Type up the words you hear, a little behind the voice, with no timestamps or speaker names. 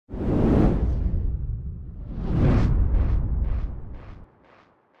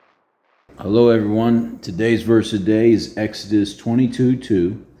Hello everyone. Today's verse of the day is Exodus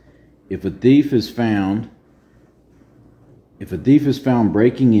 22:2. If a thief is found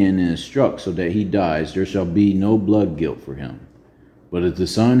breaking in and is struck so that he dies, there shall be no blood guilt for him. But if the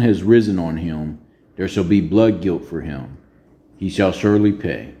sun has risen on him, there shall be blood guilt for him. He shall surely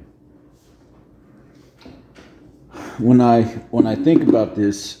pay. When I think about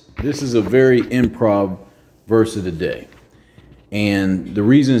this is a very improv verse of the day. And the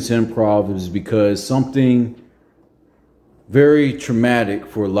reason it's improv is because something very traumatic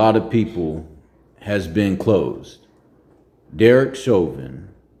for a lot of people has been closed. Derek Chauvin,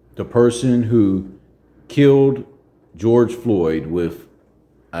 the person who killed George Floyd with,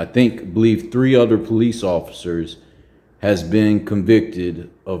 I believe 3 other police officers, has been convicted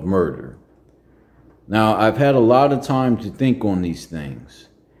of murder. Now, I've had a lot of time to think on these things,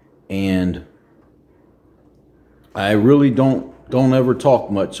 and I really don't ever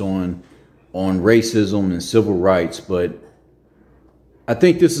talk much on racism and civil rights, but I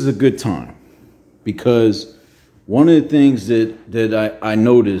think this is a good time because one of the things that I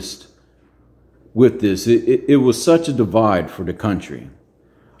noticed with this, it was such a divide for the country.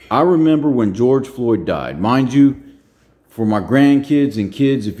 I remember when George Floyd died. Mind you, for my grandkids and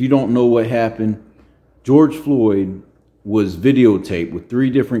kids, if you don't know what happened, George Floyd was videotaped with 3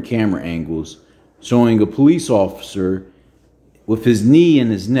 different camera angles showing a police officer with his knee in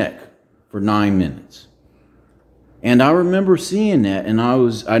his neck for 9 minutes. And I remember seeing that, and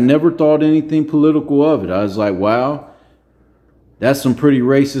I never thought anything political of it. I was like, wow, that's some pretty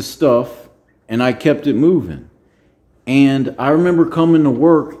racist stuff. And I kept it moving. And I remember coming to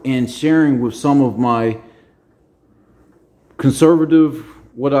work and sharing with some of my conservative,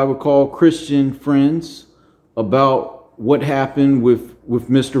 what I would call Christian friends, about what happened with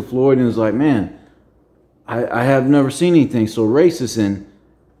Mr. Floyd. And it's like, man, I have never seen anything so racist. And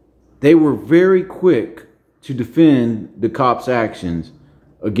they were very quick to defend the cops' actions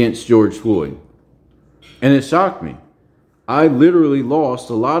against George Floyd. And it shocked me. I literally lost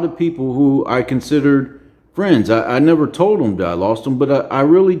a lot of people who I considered friends. I never told them that I lost them, but I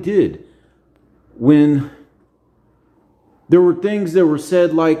really did. When there were things that were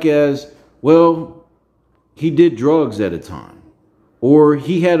said like as, well, he did drugs at a time, or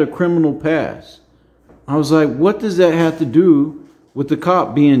he had a criminal past. I was like, what does that have to do with the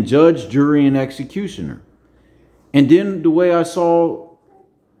cop being judge, jury, and executioner? And then the way I saw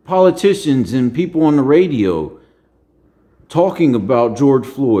politicians and people on the radio talking about George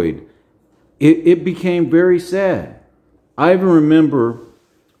Floyd, it became very sad. I even remember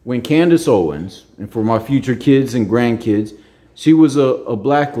when Candace Owens, and for my future kids and grandkids, she was a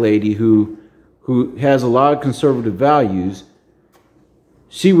black lady who has a lot of conservative values.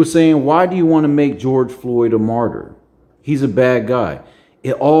 She was saying, why do you want to make George Floyd a martyr? He's a bad guy.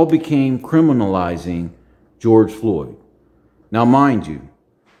 It all became criminalizing George Floyd. Now, mind you,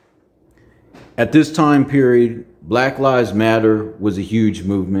 at this time period, Black Lives Matter was a huge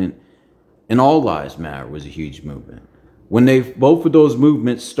movement, and All Lives Matter was a huge movement. When both of those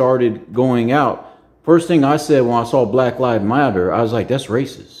movements started going out, first thing I said when I saw Black Lives Matter, I was like, that's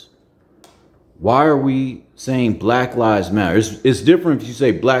racist. Why are we saying Black Lives Matter? It's different if you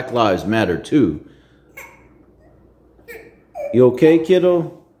say Black Lives Matter too. You okay,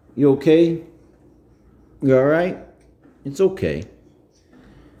 kiddo? You okay? You all right? It's okay.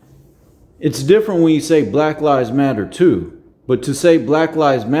 It's different when you say Black Lives Matter too. But to say Black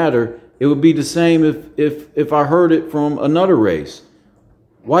Lives Matter, it would be the same if I heard it from another race.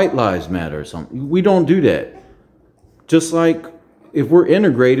 White Lives Matter or something. We don't do that. Just like if we're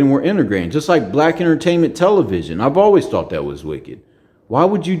integrating, we're integrating. Just like black entertainment television. I've always thought that was wicked. Why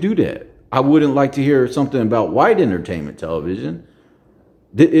would you do that? I wouldn't like to hear something about white entertainment television.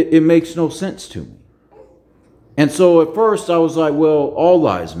 It makes no sense to me. And so at first I was like, well, all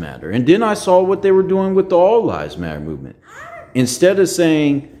lives matter. And then I saw what they were doing with the All Lives Matter movement. Instead of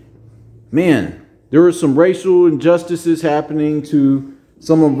saying, man, there were some racial injustices happening to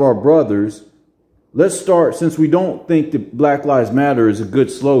some of our brothers. Let's start, since we don't think that Black Lives Matter is a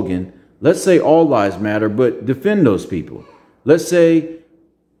good slogan, let's say all lives matter, but defend those people. Let's say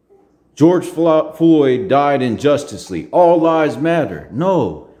George Floyd died injustifiably. All lives matter.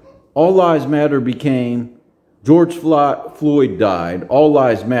 No, all lives matter became George Floyd died. All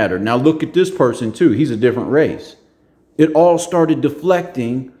lives matter. Now look at this person too. He's a different race. It all started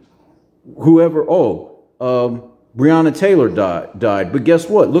deflecting whoever, Breonna Taylor died. But guess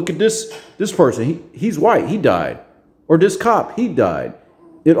what? Look at this person. He's white. He died. Or this cop. He died.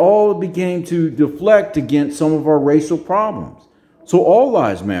 It all began to deflect against some of our racial problems. So all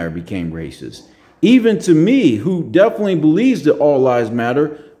lives matter became racist. Even to me, who definitely believes that all lives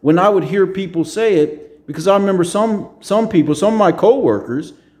matter, when I would hear people say it, because I remember some people, some of my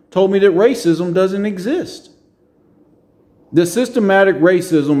coworkers told me that racism doesn't exist. The systematic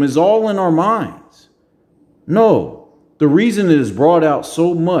racism is all in our minds. No, the reason it is brought out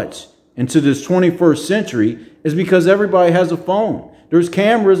so much into this 21st century is because everybody has a phone. There's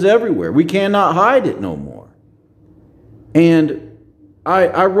cameras everywhere. We cannot hide it no more. And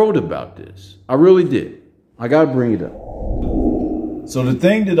I wrote about this. I really did. I got to bring it up. So the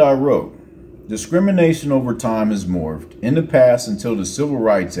thing that I wrote, discrimination over time has morphed. In the past, until the Civil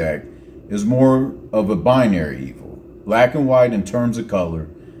Rights Act, is more of a binary evil. Black and white in terms of color,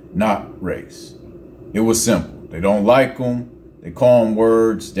 not race. It was simple. They don't like them. They call them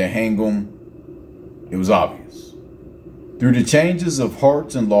words. They hang them. It was obvious. Through the changes of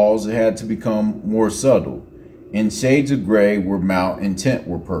hearts and laws, it had to become more subtle. And shades of gray were mount, intent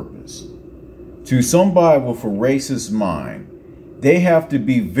were purpose. To somebody with a racist mind, they have to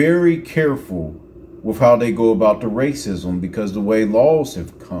be very careful with how they go about the racism because the way laws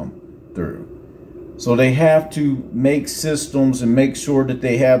have come through. So they have to make systems and make sure that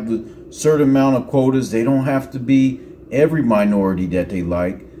they have the certain amount of quotas. They don't have to be every minority that they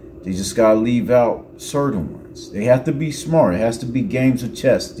like. They just got to leave out certain ones. They have to be smart. It has to be games of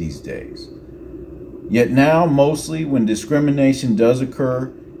chess these days. Yet now, mostly when discrimination does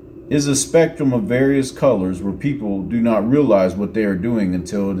occur, is a spectrum of various colors where people do not realize what they are doing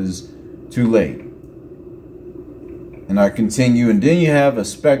until it is too late. And I continue, and then you have a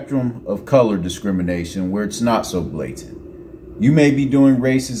spectrum of color discrimination where it's not so blatant. You may be doing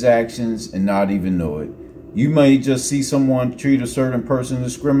racist actions and not even know it. You may just see someone treat a certain person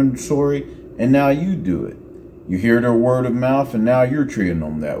discriminatory and now you do it. You hear their word of mouth and now you're treating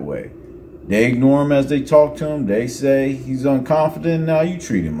them that way. They ignore him as they talk to him. They say he's unconfident. Now you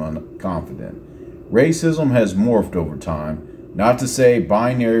treat him unconfident. Racism has morphed over time. Not to say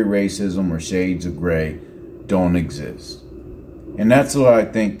binary racism or shades of gray don't exist. And that's what I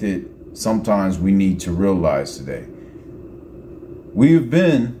think that sometimes we need to realize today.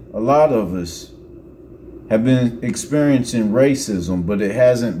 A lot of us have been experiencing racism, but it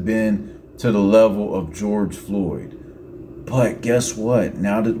hasn't been to the level of George Floyd. But guess what?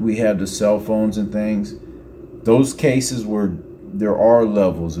 Now that we have the cell phones and things, those cases where there are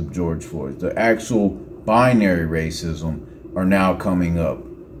levels of George Floyd, the actual binary racism are now coming up.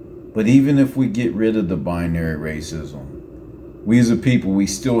 But even if we get rid of the binary racism, we as a people, we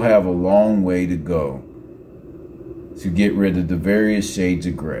still have a long way to go to get rid of the various shades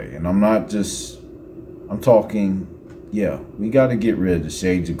of gray. And I'm talking, yeah, we got to get rid of the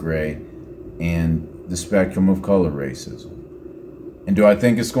shades of gray and the spectrum of color racism. And do I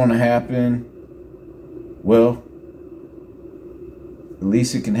think it's going to happen? Well, at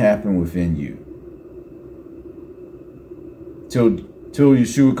least it can happen within you. Till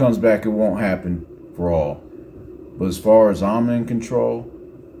Yeshua comes back, it won't happen for all. But as far as I'm in control,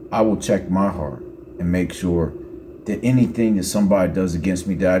 I will check my heart and make sure that anything that somebody does against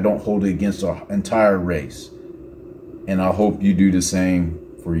me, that I don't hold it against our entire race. And I hope you do the same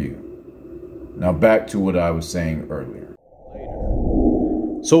for you. Now back to what I was saying earlier.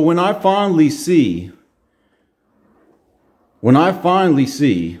 So when I finally see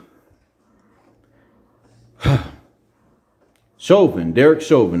Chauvin,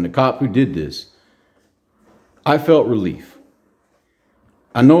 the cop who did this, I felt relief.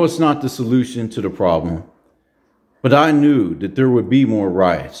 I know it's not the solution to the problem, but I knew that there would be more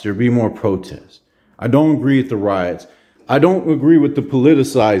riots, there'd be more protests. I don't agree with the riots. I don't agree with the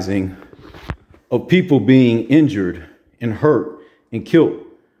politicizing of people being injured and hurt and killed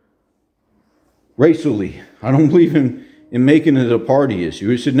racially. I don't believe in making it a party issue.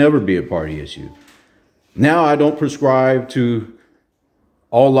 It should never be a party issue. Now I don't prescribe to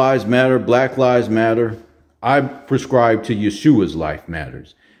all lives matter, Black lives matter. I prescribe to Yeshua's life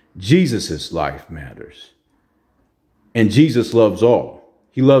matters. Jesus's life matters. And Jesus loves all.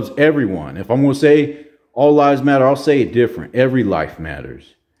 He loves everyone. If I'm going to say all lives matter, I'll say it different. Every life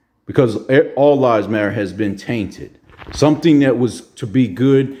matters. Because all lives matter has been tainted. Something that was to be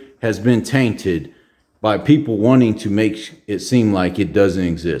good has been tainted by people wanting to make it seem like it doesn't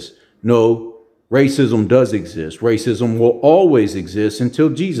exist. No, racism does exist. Racism will always exist until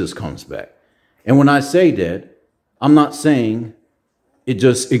Jesus comes back. And when I say that, I'm not saying it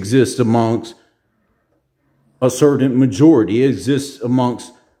just exists amongst a certain majority. It exists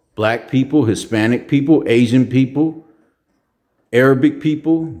amongst Black people, Hispanic people, Asian people, Arabic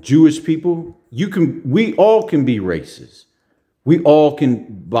people, Jewish people. We all can be racist. We all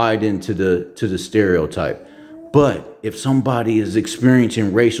can bite into the stereotype. But if somebody is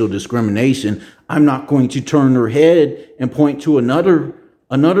experiencing racial discrimination, I'm not going to turn their head and point to another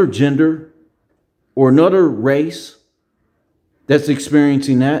another gender or another race that's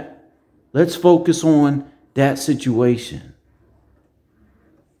experiencing that, let's focus on that situation.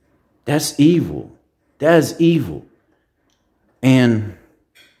 That's evil. That is evil. And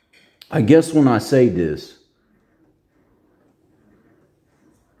I guess when I say this,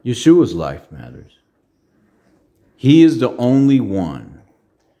 Yeshua's life matters. He is the only one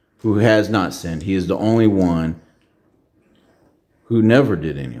who has not sinned. He is the only one who never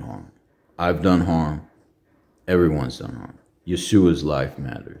did any harm. I've done harm. Everyone's done harm. Yeshua's life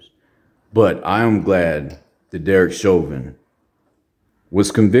matters. But I am glad that Derek Chauvin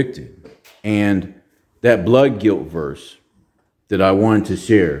was convicted. And that blood guilt verse that I wanted to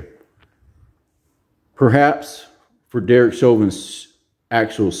share, perhaps for Derek Chauvin's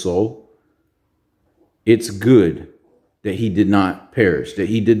actual soul, it's good that he did not perish, that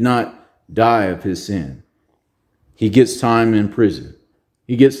he did not die of his sin. He gets time in prison.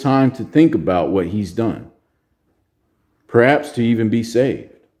 He gets time to think about what he's done, perhaps to even be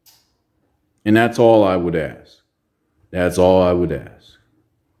saved. And that's all I would ask. That's all I would ask.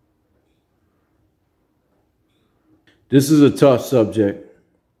 This is a tough subject.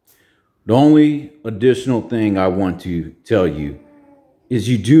 The only additional thing I want to tell you is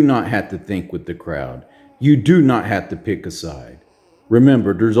you do not have to think with the crowd. You do not have to pick a side.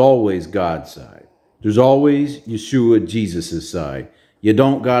 Remember, there's always God's side. There's always Yeshua, Jesus' side. You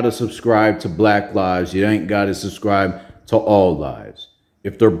don't got to subscribe to Black Lives. You ain't got to subscribe to all lives.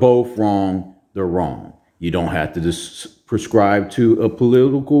 If they're both wrong, they're wrong. You don't have to prescribe to a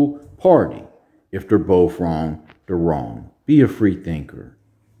political party. If they're both wrong, they're wrong. Be a free thinker.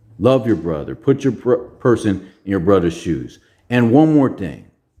 Love your brother. Put your person in your brother's shoes. And one more thing.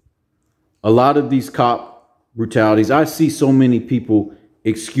 A lot of these cop brutalities, I see so many people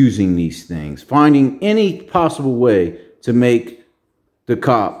excusing these things, finding any possible way to make the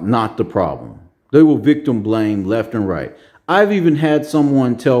cop not the problem. They will victim blame left and right. I've even had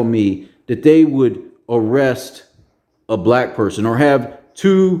someone tell me that they would arrest a black person or have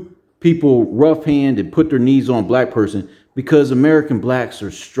two people rough hand and put their knees on a black person because American blacks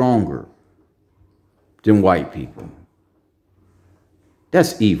are stronger than white people.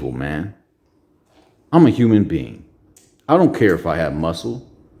 That's evil, man. I'm a human being. I don't care if I have muscle.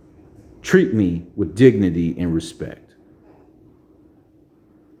 Treat me with dignity and respect.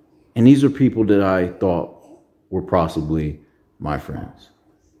 And these are people that I thought were possibly my friends.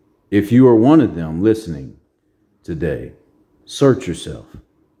 If you are one of them listening today, search yourself.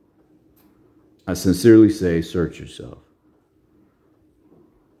 I sincerely say, search yourself.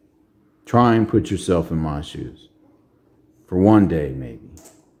 Try and put yourself in my shoes. For one day, maybe.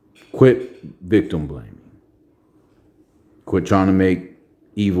 Quit victim blaming. Quit trying to make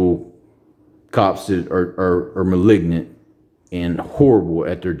evil cops that are malignant and horrible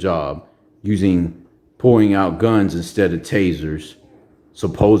at their job, pulling out guns instead of tasers,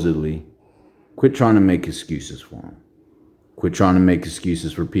 supposedly. Quit trying to make excuses for them. Quit trying to make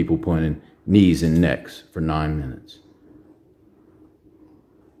excuses for people putting knees and necks for 9 minutes.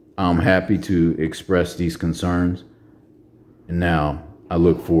 I'm happy to express these concerns. And now I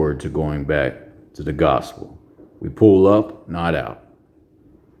look forward to going back to the gospel. We pull up, not out.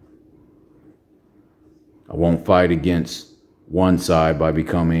 I won't fight against one side by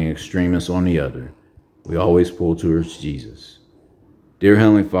becoming extremists on the other. We always pull towards Jesus. Dear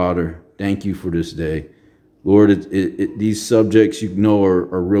Heavenly Father, thank you for this day. Lord, these subjects, you know,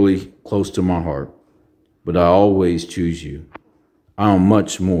 are really close to my heart. But I always choose you. I am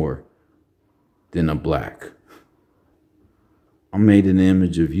much more than a black. I'm made in the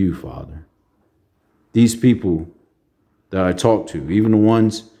image of you, Father. These people that I talk to, even the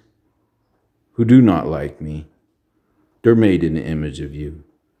ones who do not like me, they're made in the image of you.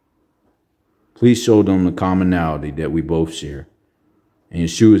 Please show them the commonality that we both share. In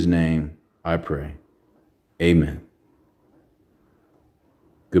Yeshua's name, I pray. Amen.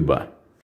 Goodbye.